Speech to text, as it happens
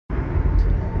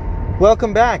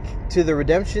Welcome back to the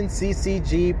Redemption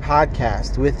CCG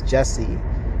podcast with Jesse.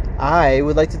 I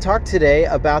would like to talk today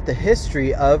about the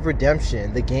history of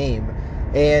Redemption, the game,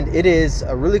 and it is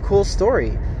a really cool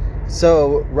story.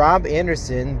 So, Rob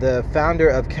Anderson, the founder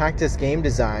of Cactus Game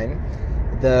Design,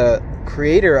 the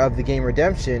creator of the game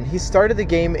Redemption, he started the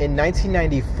game in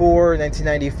 1994,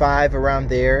 1995, around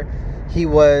there. He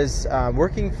was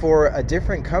working for a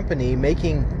different company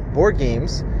making board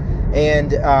games,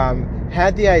 and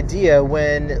had the idea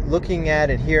when looking at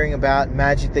and hearing about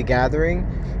Magic the Gathering.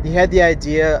 He had the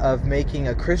idea of making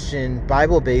a Christian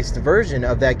Bible-based version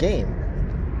of that game.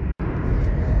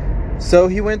 So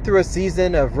he went through a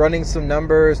season of running some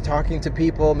numbers, talking to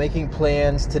people, making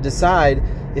plans to decide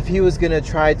if he was going to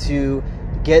try to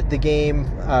get the game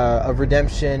of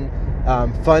Redemption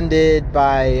funded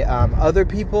by other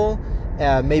people,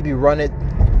 maybe run it,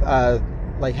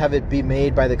 like have it be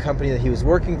made by the company that he was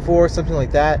working for, something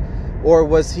like that. Or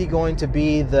was he going to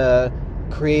be the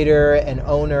creator and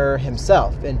owner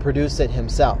himself and produce it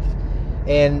himself?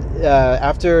 And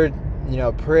after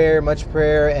much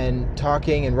prayer and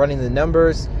talking and running the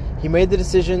numbers, he made the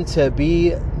decision to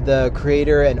be the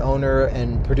creator and owner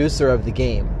and producer of the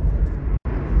game.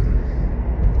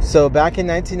 So back in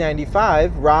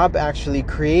 1995, Rob actually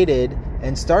created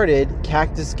and started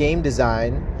Cactus Game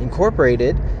Design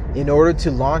Incorporated in order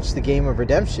to launch the game of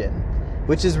Redemption,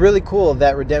 which is really cool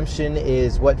that Redemption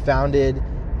is what founded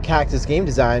Cactus Game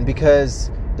Design,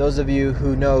 because those of you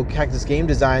who know Cactus Game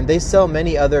Design, they sell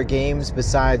many other games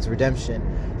besides Redemption,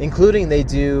 including they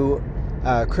do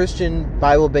Christian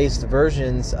Bible-based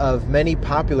versions of many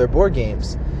popular board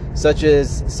games, such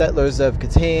as Settlers of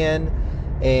Catan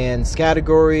and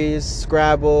Scattergories,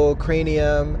 Scrabble,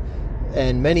 Cranium,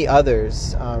 and many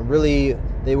others. Really,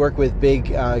 they work with big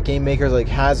game makers like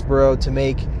Hasbro to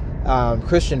make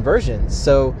Christian versions.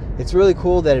 So it's really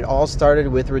cool that it all started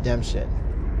with Redemption.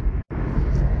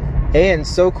 And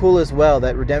so cool as well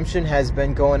that Redemption has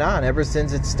been going on ever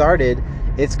since it started.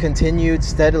 It's continued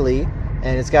steadily,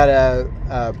 and it's got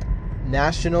a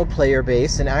national player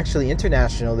base, and actually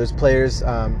international. There's players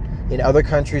in other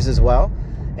countries as well.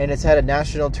 And it's had a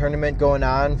national tournament going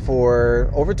on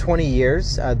for over 20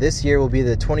 years. This year will be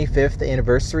the 25th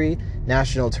anniversary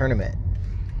national tournament,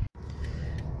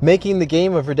 making the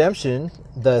game of Redemption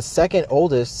the second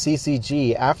oldest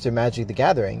CCG after Magic the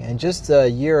Gathering, and just a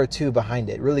year or two behind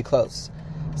it, really close.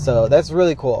 So that's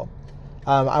really cool.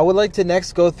 I would like to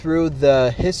next go through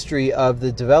the history of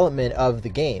the development of the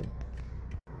game.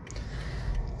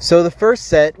 So the first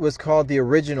set was called the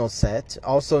original set,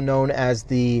 also known as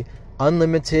the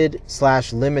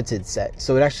Unlimited/Limited set.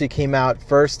 So it actually came out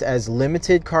first as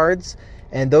limited cards,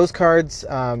 and those cards,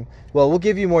 we'll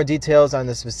give you more details on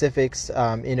the specifics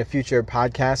in a future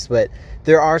podcast, but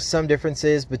there are some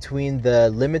differences between the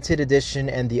limited edition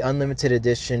and the unlimited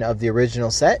edition of the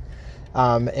original set.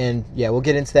 We'll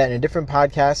get into that in a different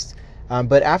podcast.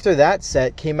 But after that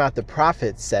set came out the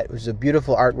Prophet set, which is a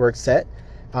beautiful artwork set,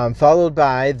 followed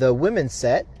by the women's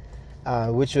set,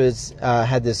 which was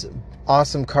had this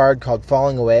awesome card called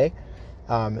Falling Away.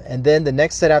 And then the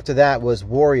next set after that was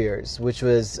Warriors, which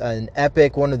was an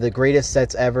epic, one of the greatest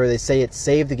sets ever. They say it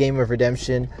saved the game of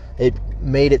Redemption. It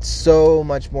made it so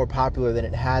much more popular than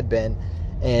it had been,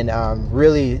 and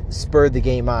really spurred the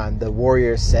game on, the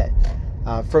Warriors set.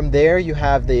 From there, you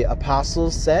have the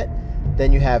Apostles set.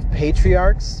 Then you have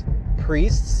Patriarchs,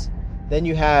 Priests. Then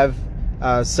you have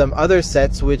some other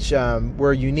sets which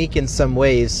were unique in some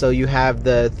ways. So you have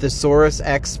the Thesaurus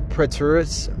X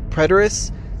Preterus.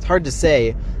 It's hard to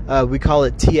say. We call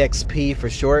it TXP for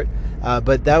short.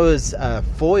 But that was a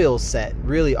foil set.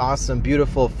 Really awesome,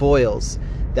 beautiful foils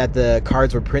that the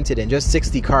cards were printed in. Just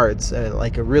 60 cards,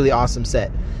 like a really awesome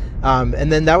set.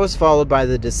 And then that was followed by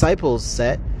the Disciples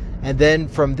set. And then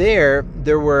from there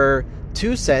were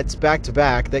two sets back to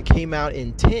back that came out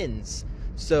in tins.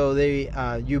 So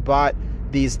you bought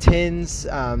these tins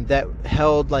that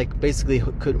held, like, basically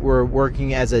were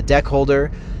working as a deck holder,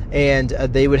 and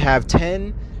they would have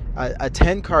a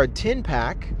 10 card tin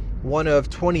pack, one of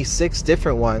 26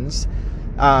 different ones,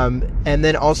 and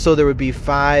then also there would be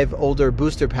 5 older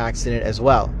booster packs in it as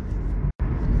well.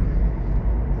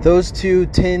 Those two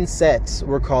tin sets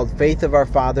were called Faith of Our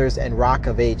Fathers and Rock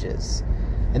of Ages.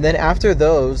 And then after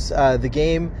those, the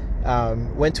game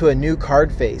went to a new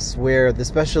card face where the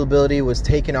special ability was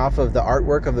taken off of the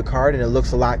artwork of the card, and it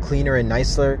looks a lot cleaner and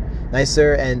nicer.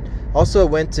 And also it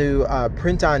went to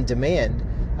print on demand.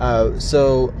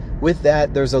 So with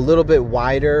that, there's a little bit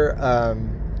wider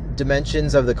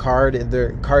dimensions of the card.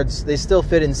 The cards, they still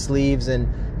fit in sleeves and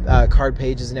card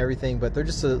pages and everything, but they're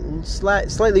just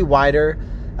slightly wider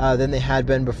than they had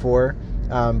been before.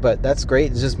 but that's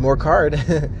great. It's just more card.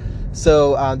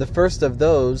 So the first of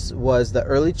those was the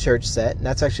Early Church set, and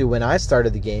that's actually when I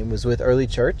started the game, was with Early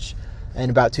Church in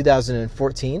about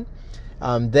 2014.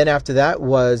 Then after that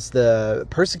was the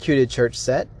Persecuted Church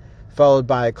set, followed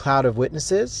by Cloud of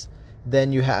Witnesses.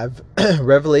 Then you have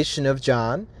Revelation of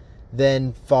John,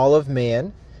 then Fall of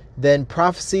Man, then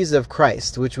Prophecies of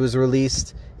Christ, which was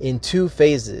released in 2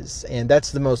 phases, and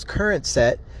that's the most current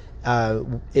set,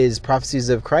 is Prophecies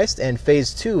of Christ, and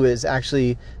phase 2 is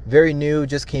actually very new,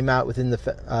 just came out within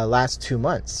the last 2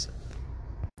 months.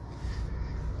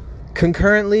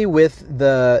 Concurrently with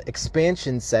the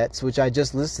expansion sets, which I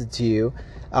just listed to you,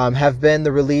 have been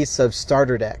the release of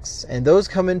starter decks, and those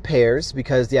come in pairs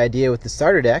because the idea with the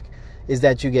starter deck is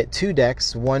that you get 2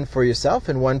 decks, one for yourself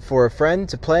and one for a friend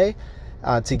to play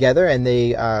together, and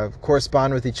they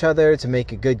correspond with each other to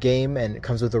make a good game, and it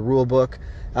comes with a rule book.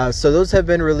 So those have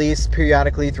been released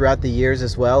periodically throughout the years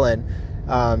as well, and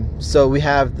so we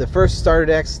have the first starter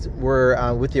decks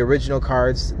were with the original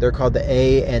cards. They're called the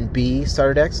A and B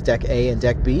starter decks, Deck A and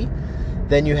Deck B.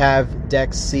 Then you have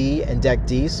Deck C and Deck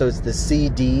D, so it's the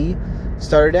CD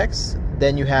starter decks.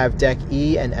 Then you have Deck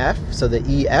E and F, so the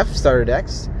EF starter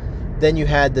decks. Then you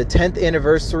had the 10th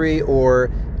anniversary or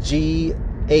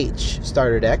GH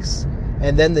starter decks.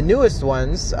 And then the newest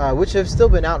ones, which have still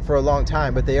been out for a long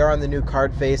time, but they are on the new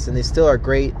card face and they still are a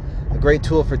great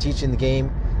tool for teaching the game,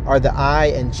 are the I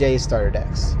and J starter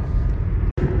decks.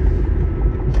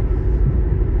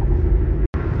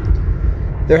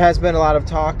 There has been a lot of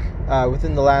talk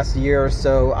within the last year or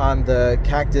so on the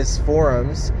Cactus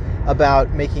forums about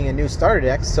making a new starter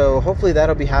deck, so hopefully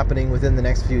that'll be happening within the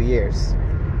next few years.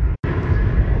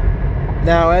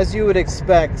 Now, as you would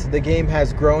expect, the game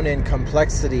has grown in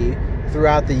complexity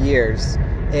throughout the years,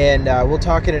 and we'll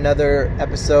talk in another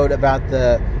episode about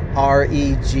the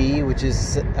REG, which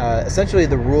is essentially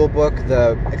the rule book,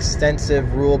 the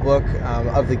extensive rule book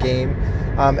of the game,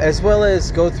 as well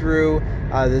as go through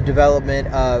the development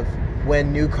of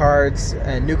when new cards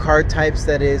and new card types,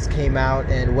 that is, came out,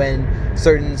 and when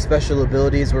certain special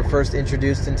abilities were first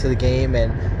introduced into the game,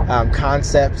 and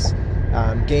concepts,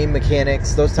 game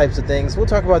mechanics, those types of things. We'll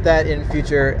talk about that in a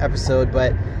future episode,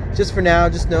 but just for now,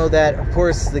 just know that, of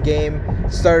course, the game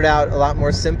started out a lot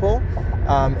more simple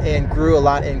and grew a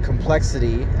lot in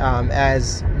complexity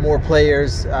as more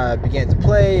players began to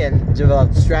play and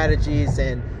developed strategies,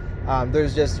 and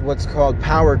there's just what's called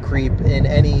power creep in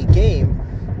any game,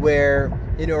 where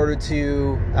in order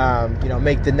to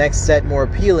make the next set more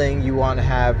appealing, you want to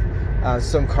have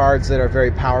some cards that are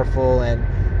very powerful, and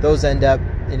those end up,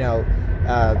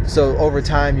 so over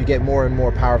time you get more and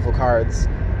more powerful cards.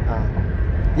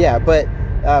 But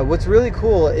what's really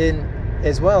cool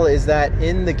as well is that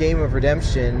in the Game of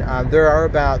Redemption, there are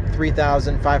about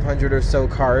 3,500 or so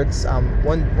cards.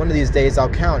 One of these days I'll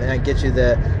count and I get you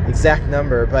the exact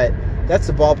number, but that's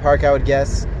the ballpark, I would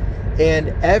guess. And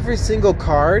every single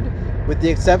card, with the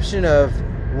exception of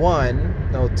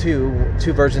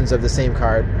two versions of the same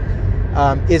card,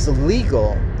 is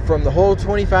legal from the whole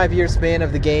 25-year span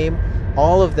of the game.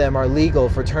 All of them are legal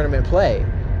for tournament play,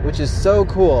 which is so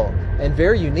cool and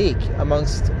very unique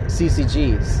amongst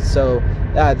CCGs. So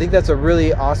I think that's a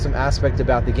really awesome aspect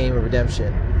about the Game of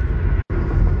Redemption.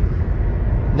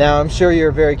 Now, I'm sure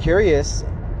you're very curious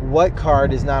what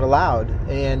card is not allowed,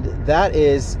 and that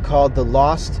is called the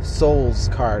Lost Souls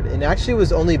card. And actually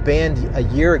was only banned a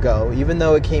year ago, even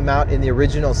though it came out in the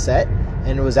original set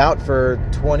and it was out for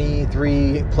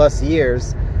 23 plus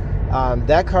years.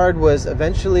 That card was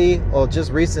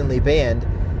just recently banned.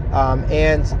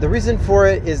 And the reason for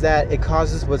it is that it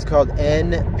causes what's called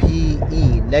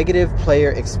NPE, negative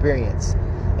player experience.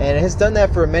 And it has done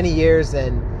that for many years,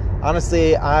 and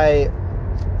honestly, I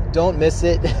don't miss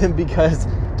it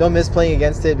don't miss playing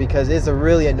against it, because it's a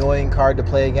really annoying card to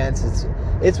play against.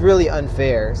 It's really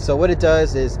unfair. So what it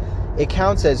does is it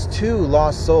counts as 2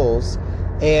 lost souls,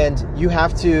 and you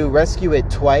have to rescue it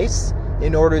twice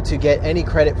in order to get any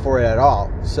credit for it at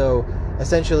all. So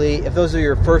essentially, if those are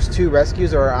your first 2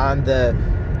 rescues or on the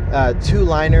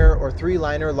 2-liner or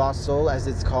 3-liner Lost Soul, as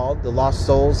it's called, the Lost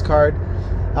Souls card,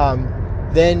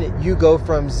 then you go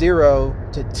from 0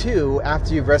 to 2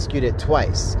 after you've rescued it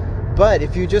twice. But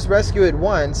if you just rescue it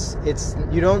once,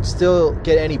 you don't still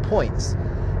get any points.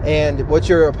 And what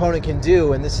your opponent can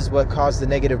do, and this is what caused the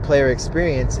negative player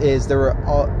experience, is there were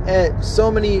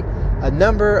a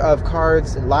number of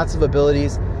cards and lots of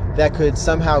abilities that could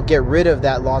somehow get rid of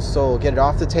that lost soul, get it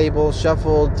off the table,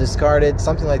 shuffled, discarded,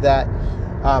 something like that,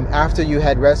 after you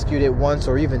had rescued it once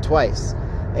or even twice.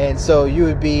 And so you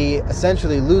would be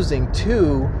essentially losing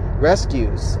 2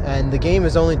 rescues, and the game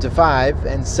is only to 5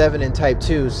 and 7 in Type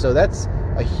 2, so that's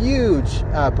a a huge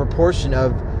proportion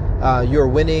of your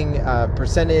winning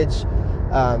percentage,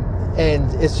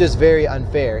 and it's just very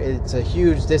unfair. It's a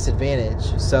huge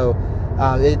disadvantage. So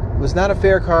it was not a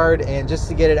fair card, and just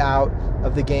to get it out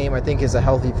of the game, I think is a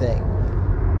healthy thing.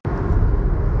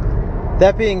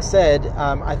 That being said,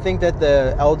 I think that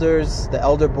the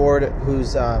elder board,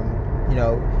 who's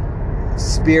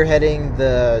spearheading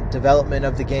the development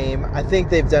of the game, I think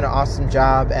they've done an awesome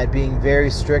job at being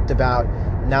very strict about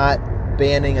not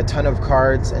banning a ton of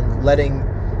cards and letting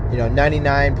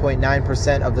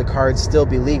 99.9% of the cards still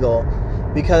be legal,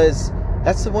 because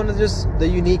that's one of just the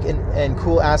unique and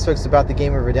cool aspects about the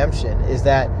game of Redemption, is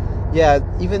that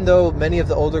even though many of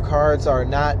the older cards are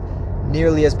not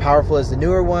nearly as powerful as the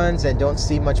newer ones and don't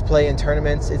see much play in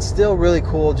tournaments, it's still really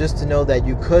cool just to know that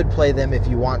you could play them if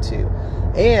you want to.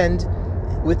 And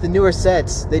with the newer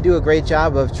sets, they do a great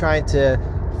job of trying to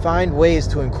find ways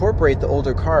to incorporate the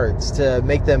older cards to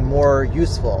make them more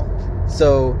useful.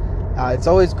 So it's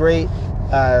always great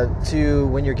to,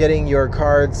 when you're getting your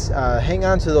cards, hang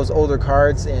on to those older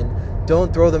cards and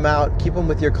don't throw them out. Keep them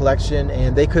with your collection,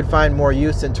 and they could find more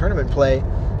use in tournament play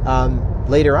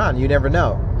later on. You never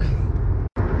know.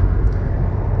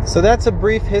 So that's a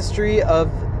brief history of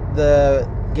the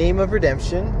game of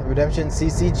Redemption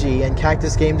CCG, and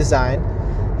Cactus Game Design.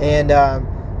 And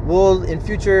we'll, in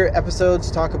future episodes,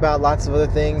 talk about lots of other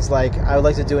things. Like, I would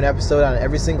like to do an episode on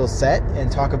every single set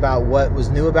and talk about what was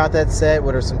new about that set,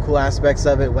 what are some cool aspects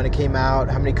of it, when it came out,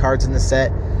 how many cards in the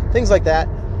set, things like that.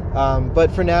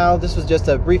 But for now, this was just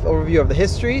a brief overview of the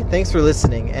history. Thanks for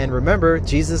listening, and remember,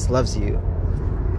 Jesus loves you.